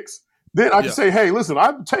round picks, then I can say, hey, listen,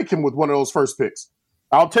 I'd take him with one of those first picks.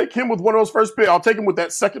 I'll take him with one of those first picks. I'll take him with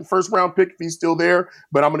that second first round pick if he's still there.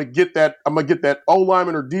 But I'm gonna get that O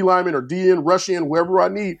lineman or D lineman or DN, rush in, wherever I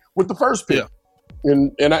need with the first pick. Yeah.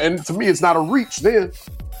 And to me, it's not a reach then.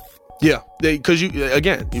 Yeah, because you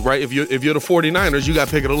again, right? If you're the 49ers, you got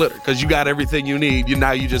pick of the litter because you got everything you need.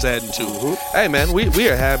 Now you just adding 2. Mm-hmm. Hey man, we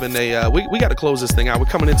are having we got to close this thing out. We're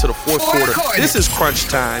coming into the fourth quarter. This is crunch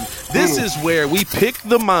time. This is where we pick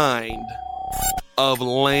the mind of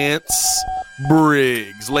Lance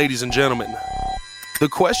Briggs. Ladies and gentlemen, the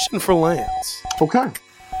question for Lance. Okay.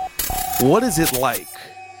 What is it like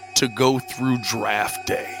to go through draft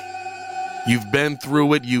day? You've been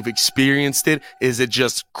through it. You've experienced it. Is it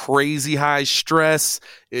just crazy high stress?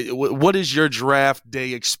 What is your draft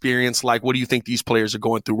day experience like? What do you think these players are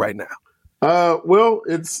going through right now? Well,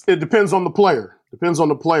 it depends on the player.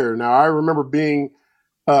 Now, I remember going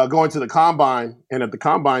to the combine, and at the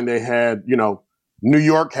combine they had, New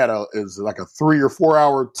York had like a 3 or 4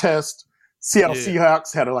 hour test. Seattle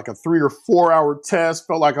Seahawks had like a 3 or 4 hour test.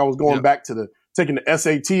 Felt like I was going back to taking the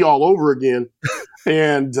SAT all over again.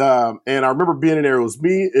 and I remember being in there. It was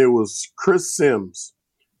me. It was Chris Sims,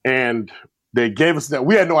 and they gave us that.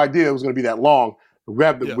 We had no idea it was going to be that long.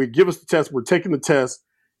 We give us the test. We're taking the test,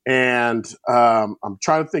 and I'm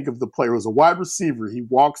trying to think of the player. It was a wide receiver. He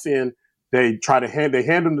walks in. They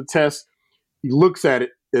hand him the test. He looks at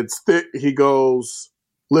it. It's thick. He goes,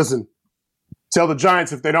 listen, tell the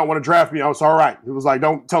Giants if they don't want to draft me. I was all right. He was like,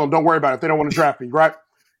 don't worry about it if they don't want to draft me, right?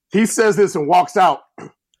 He says this and walks out.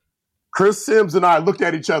 Chris Sims and I looked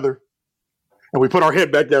at each other, and we put our head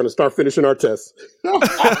back down and start finishing our tests.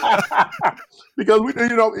 Because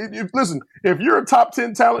listen, if you're a top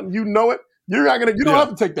 10 talent and you know it, you don't have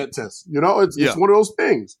to take that test. It's one of those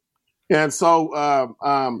things. And so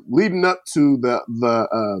leading up to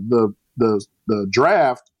the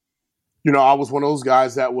draft, I was one of those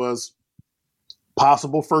guys that was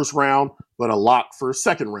possible first round, but a lock for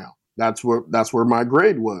second round. That's where my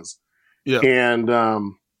grade was. Yeah.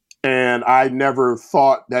 And I never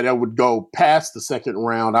thought that I would go past the second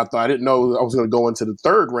round. I didn't know I was going to go into the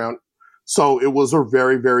third round. So it was a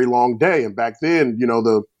very, very long day. And back then,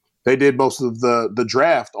 they did most of the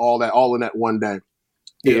draft, all in that one day.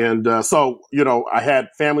 Yeah. And so I had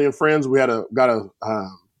family and friends. We rented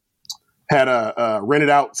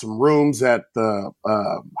out some rooms at the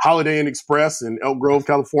Holiday Inn Express in Elk Grove,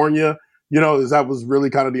 California. That was really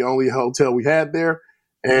kind of the only hotel we had there.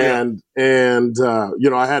 And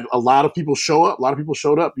I had a lot of people show up. A lot of people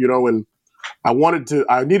showed up, and I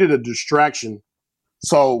needed a distraction.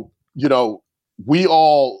 So, we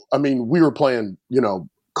were playing,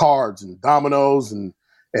 cards and dominoes and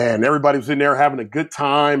everybody was in there having a good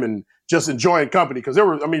time and just enjoying company. Cause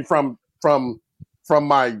from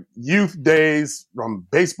my youth days, from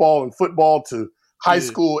baseball and football to high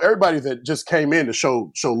school, everybody that just came in to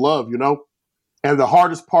show love, you know? And the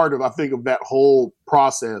hardest part of, I think, of that whole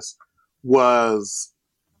process was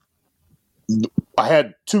I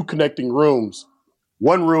had 2 connecting rooms.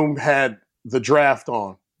 One room had the draft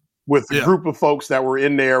on with a group of folks that were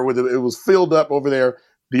in there. It was filled up over there.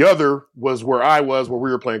 The other was where I was, where we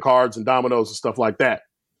were playing cards and dominoes and stuff like that.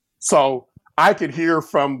 So I could hear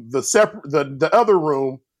from the other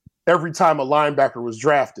room every time a linebacker was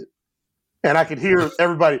drafted. And I could hear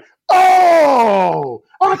everybody, oh,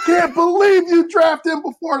 I can't believe you drafted him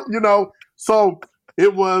before, you know. So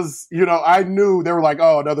it was, you know, I knew they were like,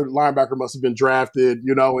 oh, another linebacker must have been drafted,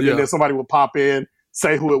 you know, and then somebody would pop in,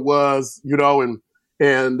 say who it was, you know, and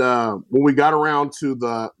when we got around to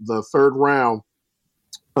the third round,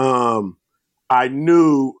 I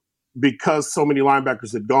knew because so many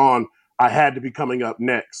linebackers had gone, I had to be coming up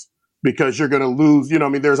next because you're going to lose, you know, I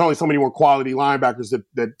mean, there's only so many more quality linebackers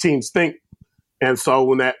that teams think. And so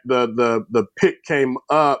when the pick came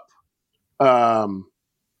up,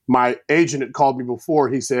 my agent had called me before.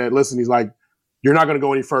 He said, listen, he's like, you're not going to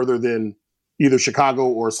go any further than either Chicago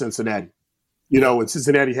or Cincinnati. You know, and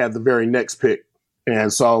Cincinnati had the very next pick.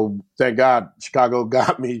 And so thank God Chicago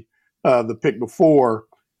got me the pick before.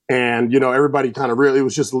 And, you know, everybody kind of really, it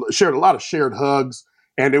was just shared a lot of shared hugs.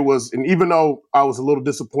 And even though I was a little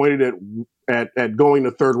disappointed at going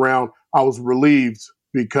to third round, I was relieved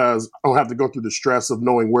because I don't have to go through the stress of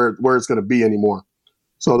knowing where it's going to be anymore.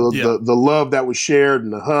 So the love that was shared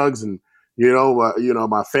and the hugs and, you know,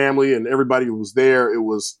 my family and everybody who was there, it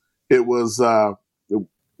was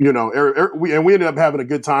you know, we ended up having a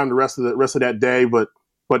good time the rest of that day, but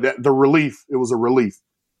the relief, it was a relief.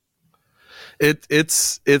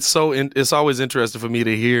 It's always interesting for me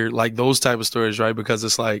to hear like those type of stories, right? Because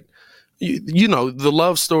it's like, you know, the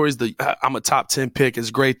love stories, I'm a top 10 pick.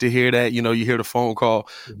 It's great to hear that, you know, you hear the phone call,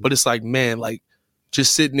 but it's like, man, like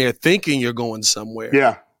just sitting there thinking you're going somewhere.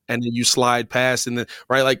 Yeah. And then you slide past and then,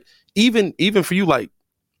 right. Like even for you, like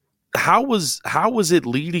how was it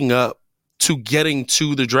leading up to getting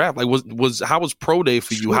to the draft? Like how was pro day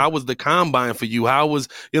for you? How was the combine for you? How was,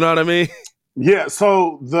 you know what I mean? Yeah.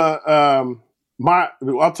 So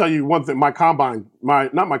I'll tell you one thing, my combine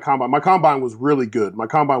was really good. My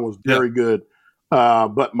combine was very good.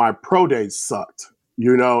 But my pro day sucked,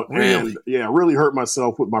 you know, really? And really hurt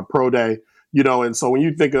myself with my pro day, you know? And so when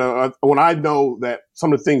you think when I know that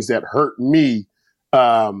some of the things that hurt me,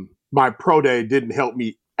 my pro day didn't help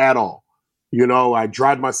me at all. You know, I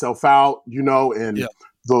dried myself out, you know, and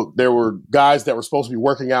there were guys that were supposed to be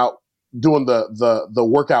working out, doing the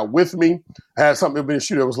workout with me. I had something to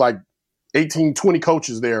shoot. There was like 18, 20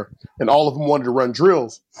 coaches there, and all of them wanted to run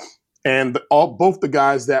drills. And both the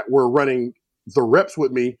guys that were running the reps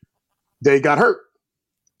with me, they got hurt.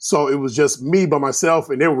 So it was just me by myself,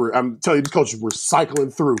 and I'm telling you, these coaches were cycling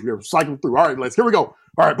through. They were cycling through. All right, here we go.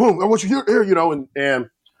 All right, boom, I want you here, you know, and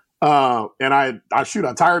I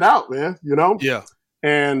tired out, man, you know? Yeah.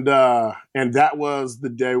 And that was the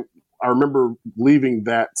day I remember leaving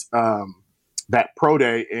that pro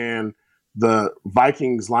day, and the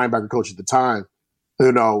Vikings linebacker coach at the time,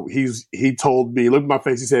 you know, he told me, looked at my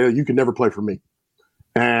face, he said, you can never play for me.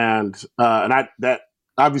 And that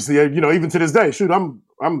obviously, you know, even to this day,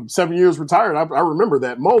 I'm 7 years retired. I remember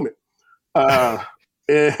that moment.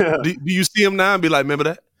 Do you see him now and be like, remember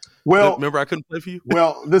that? Well, remember I couldn't play for you?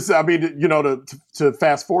 Well, you know, to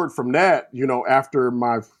fast forward from that, you know, after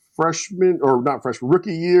my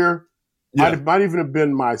rookie year, might even have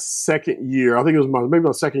been my second year. I think it was maybe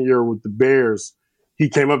my second year with the Bears. He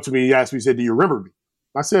came up to me, he asked me, he said, do you remember me?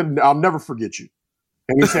 I said, I'll never forget you.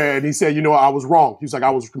 And he said, you know, I was wrong. He's like,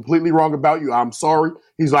 I was completely wrong about you. I'm sorry.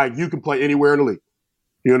 He's like, you can play anywhere in the league,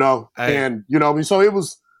 you know? Hey. And, you know, so it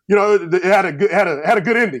was, you know, it had a good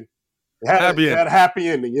ending. It had a happy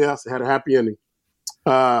ending. Yes, it had a happy ending.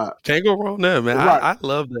 Can't go wrong there, man. Right. I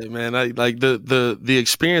love that, man. I like the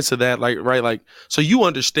experience of that, like, right? Like, so you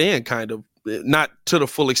understand kind of, not to the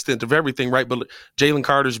full extent of everything, right? But Jalen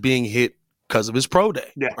Carter's being hit because of his pro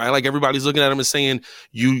day, right? Like everybody's looking at him and saying,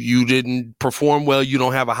 you didn't perform well. You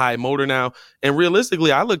don't have a high motor now. And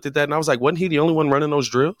realistically, I looked at that and I was like, wasn't he the only one running those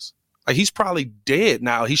drills? Like he's probably dead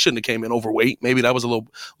now. He shouldn't have came in overweight. Maybe that was a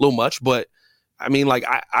little much, but I mean, like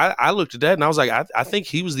I looked at that and I was like, I think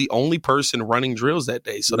he was the only person running drills that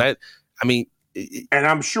day. So that, I mean, and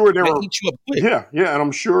I'm sure there were, and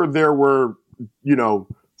I'm sure there were, you know,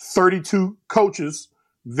 32 coaches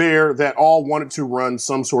there that all wanted to run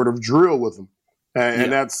some sort of drill with him,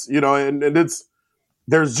 and that's, you know, and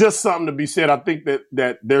there's just something to be said. I think that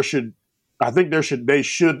they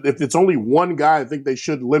should, if it's only one guy, I think they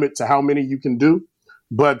should limit to how many you can do.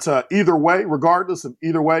 But regardless of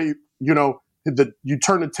either way, you know, you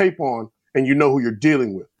turn the tape on and you know who you're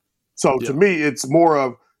dealing with. So to me, it's more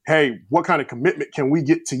of, hey, what kind of commitment can we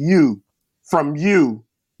get to you from you?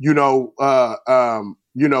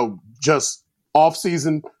 Just off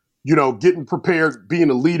season, getting prepared, being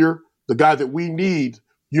a leader, the guy that we need.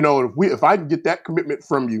 If I can get that commitment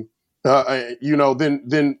from you,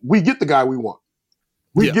 then we get the guy we want.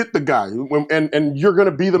 We get the guy, and you're going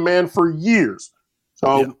to be the man for years.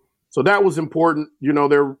 So that was important.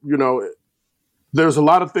 There's a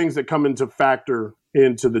lot of things that come into factor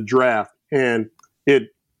into the draft, and it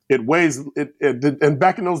weighs. And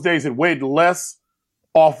back in those days, it weighed less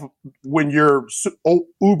off when you're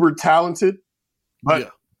uber talented,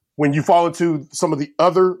 but when you fall into some of the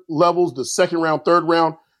other levels, the second round, third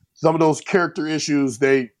round, some of those character issues,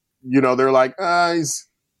 they're like, I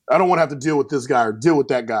don't want to have to deal with this guy or deal with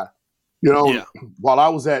that guy. While I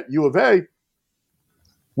was at U of A,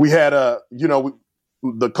 we had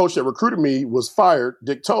the coach that recruited me was fired,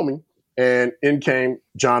 Dick Tomey, and in came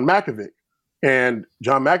John Mackovic. And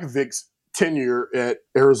John Mackovic's tenure at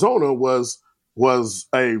Arizona was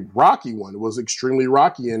a rocky one. It was extremely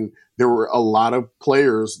rocky, and there were a lot of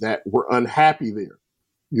players that were unhappy there,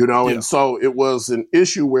 and so it was an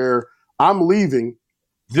issue where I'm leaving.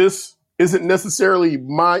 This isn't necessarily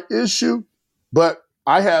my issue, but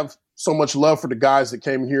I have so much love for the guys that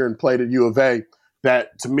came here and played at U of A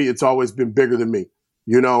that to me, it's always been bigger than me,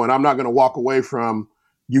 and I'm not going to walk away from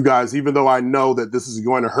you guys, even though I know that this is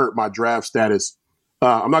going to hurt my draft status.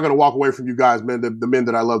 I'm not going to walk away from you guys, man, the men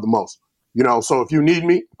that I love the most. So if you need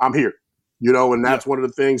me, I'm here, and that's one of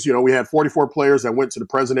the things, we had 44 players that went to the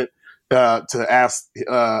president to ask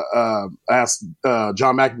John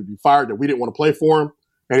McAfee to be fired, that we didn't want to play for him.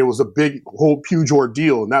 And it was a huge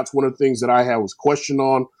ordeal. And that's one of the things that I had was questioned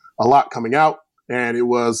on a lot coming out. And it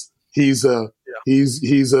was, he's a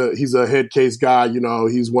head case guy.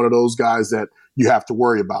 He's one of those guys that you have to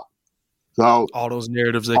worry about. So all those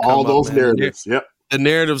narratives that come up, narratives. Yep. The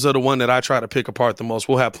narratives are the one that I try to pick apart the most.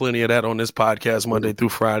 We'll have plenty of that on this podcast Monday through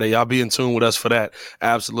Friday. Y'all be in tune with us for that.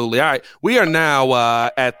 Absolutely. All right. We are now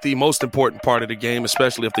at the most important part of the game,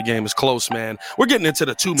 especially if the game is close, man. We're getting into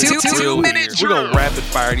the 2 minute drill here. We're going to rapid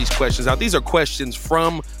fire these questions out. These are questions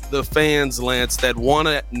from the fans, Lance, that want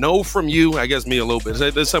to know from you. I guess me a little bit.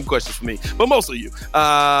 There's some questions for me, but mostly you.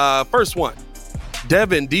 First one.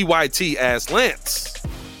 Devin DYT asks, Lance,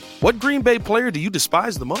 what Green Bay player do you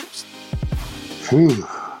despise the most?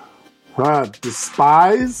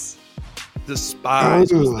 Despise? Who's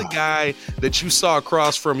the guy that you saw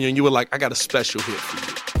across from you and you were like, I got a special hit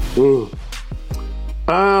for you?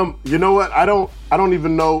 You know what? I don't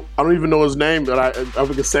even know his name, but I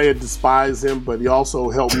would say I despise him, but he also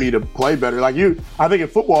helped me to play better. Like I think in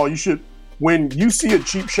football, you should, when you see a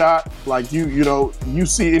cheap shot, like you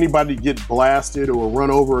see anybody get blasted or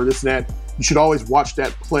run over or this and that, you should always watch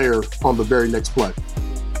that player on the very next play.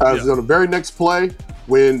 On the very next play,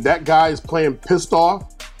 when that guy is playing pissed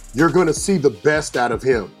off, you're going to see the best out of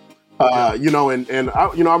him. I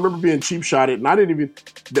remember being cheap shotted, and I didn't even.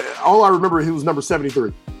 All I remember, he was number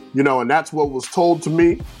 73. And that's what was told to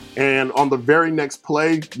me. And on the very next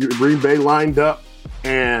play, Green Bay lined up,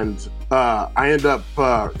 and I ended up.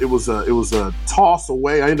 It was a toss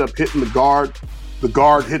away. I ended up hitting the guard. The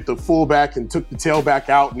guard hit the fullback and took the tailback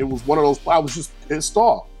out, and it was one of those. I was just pissed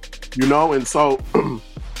off, and so.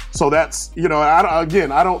 So that's, I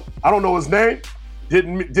don't know his name.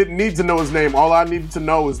 Didn't need to know his name. All I needed to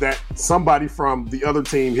know is that somebody from the other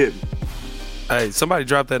team hit me. Hey, somebody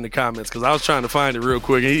dropped that in the comments because I was trying to find it real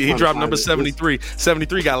quick. He dropped number 73.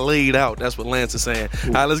 73 got laid out. That's what Lance is saying.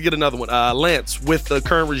 All right, let's get another one. Lance, with the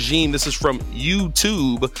current regime, this is from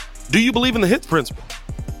YouTube. Do you believe in the hits principle?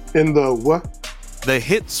 In the what? The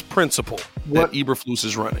hits principle that Eberflus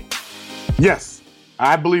is running. Yes.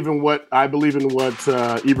 I believe in what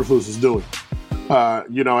Eberflus is doing,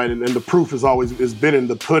 and the proof has been in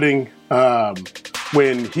the pudding.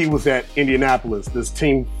 When he was at Indianapolis, this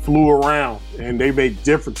team flew around and they made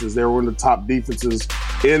differences. They were one of the top defenses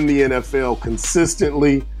in the NFL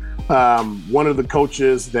consistently. One of the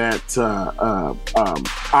coaches that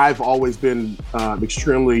I've always been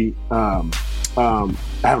extremely I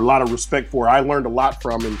have a lot of respect for. I learned a lot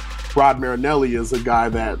from him. Rod Marinelli is a guy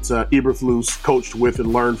that Eberflus coached with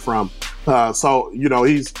and learned from.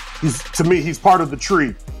 He's to me, he's part of the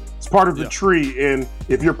tree. It's part of the tree, and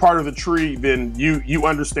if you're part of the tree, then you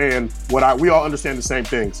understand we all understand the same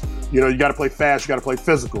things. You got to play fast, you got to play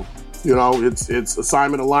physical. It's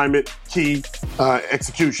assignment, alignment, key,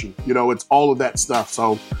 execution. It's all of that stuff.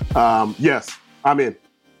 So yes, I'm in.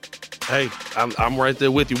 Hey, I'm right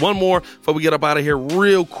there with you. One more before we get up out of here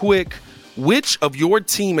real quick. which of your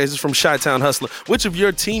teammates, this is from Chi-Town Hustler, which of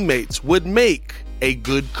your teammates would make a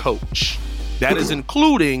good coach? That is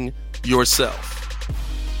including yourself.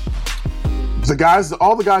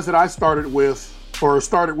 All the guys that I started with or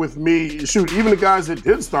started with me, even the guys that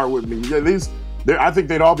did start with me, I think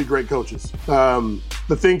they'd all be great coaches.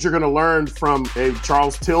 The things you're going to learn from a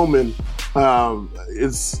Charles Tillman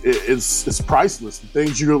is priceless. The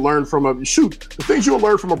things you're going to learn from the things you'll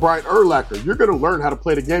learn from a Brian Urlacher. You're going to learn how to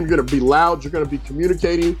play the game. You're going to be loud. You're going to be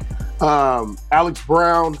communicating. Alex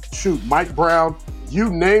Brown, Mike Brown. You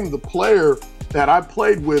name the player that I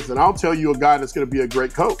played with, and I'll tell you a guy that's going to be a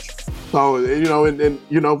great coach. So,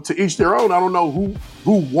 to each their own. I don't know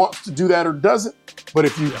who wants to do that or doesn't, but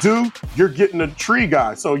if you do, you're getting a tree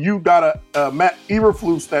guy. So you got a Matt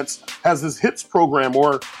Eberflus has his hits program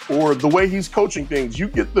or the way he's coaching things. You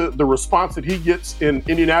get the response that he gets in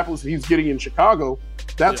Indianapolis and he's getting in Chicago.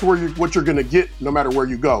 That's what you're going to get no matter where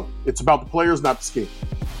you go. It's about the players, not the scheme.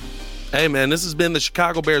 Hey, man, this has been the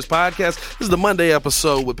Chicago Bears podcast. This is the Monday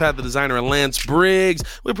episode with Pat the Designer and Lance Briggs.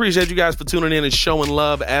 We appreciate you guys for tuning in and showing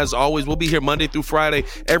love. As always, we'll be here Monday through Friday.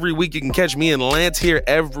 Every week, you can catch me and Lance here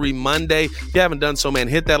every Monday. If you haven't done so, man,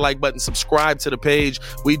 hit that like button, subscribe to the page.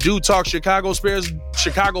 We do talk Chicago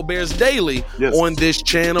Bears daily on this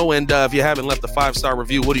channel. And if you haven't left a 5-star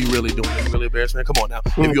review, what are you really doing? Are you really a Bears fan? Come on now.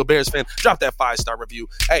 If you're a Bears fan, drop that 5-star review.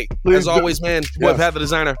 Hey, as always, man, boy, Pat the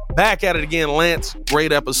Designer, back at it again. Lance,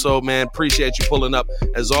 great episode, man. Appreciate you pulling up.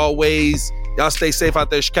 As always, y'all stay safe out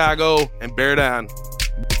there, Chicago, and bear down.